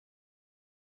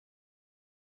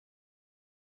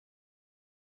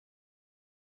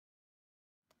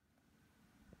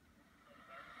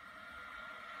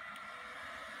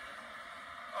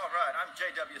I'm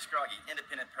J.W. Scroggie,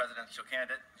 independent presidential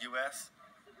candidate, U.S.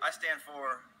 I stand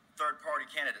for third-party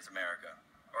candidates, America,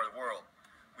 or the world.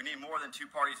 We need more than two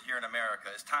parties here in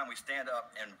America. It's time we stand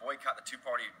up and boycott the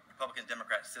two-party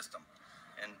Republican-Democrat system.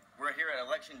 And we're here at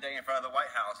Election Day in front of the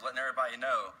White House letting everybody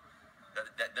know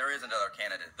that there is another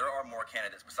candidate. There are more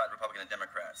candidates besides Republican and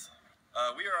Democrats.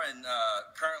 We are in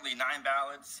currently 9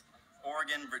 ballots.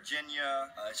 Oregon, Virginia.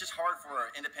 It's just hard for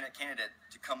an independent candidate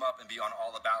to come up and be on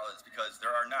all the ballots because there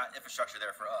are not infrastructure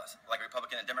there for us. Like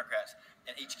Republican and Democrats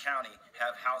in each county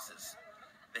have houses.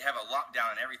 They have a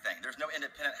lockdown and everything. There's no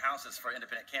independent houses for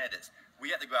independent candidates.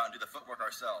 We have to go out and do the footwork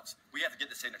ourselves. We have to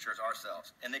get the signatures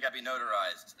ourselves, and they got to be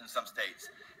notarized in some states.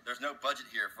 There's no budget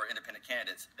here for independent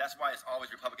candidates. That's why it's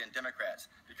always Republican and Democrats,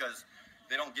 because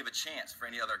they don't give a chance for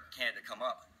any other candidate to come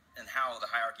up. And how the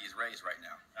hierarchy is raised right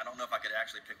now. I don't know if I could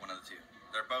actually pick one of the two.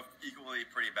 They're both equally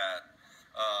pretty bad.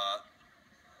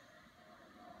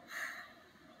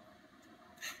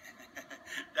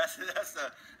 That's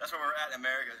where we're at in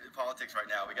America in politics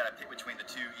right now. We got to pick between the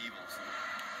two evils.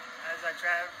 As I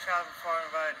traveled far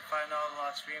and wide to find all the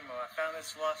lost Dremel, I found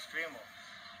this lost Dremel.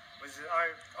 It was an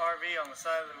RV on the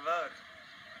side of the road,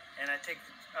 and I took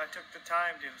the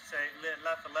time to say,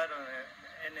 left a letter on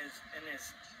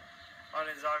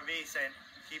his RV saying,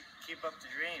 keep up the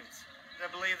dreams.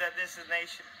 I believe that this is a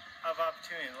nation of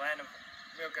opportunity, the land of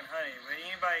milk and honey, where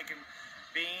anybody can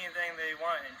be anything they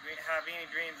want and have any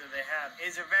dreams that they have.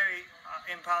 It's a very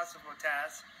impossible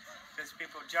task because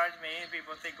people judge me and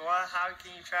people think, well, how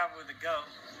can you travel with a goat?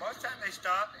 Most of the time they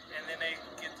stop and then they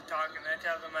get to talk and I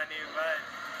tell them I need a ride.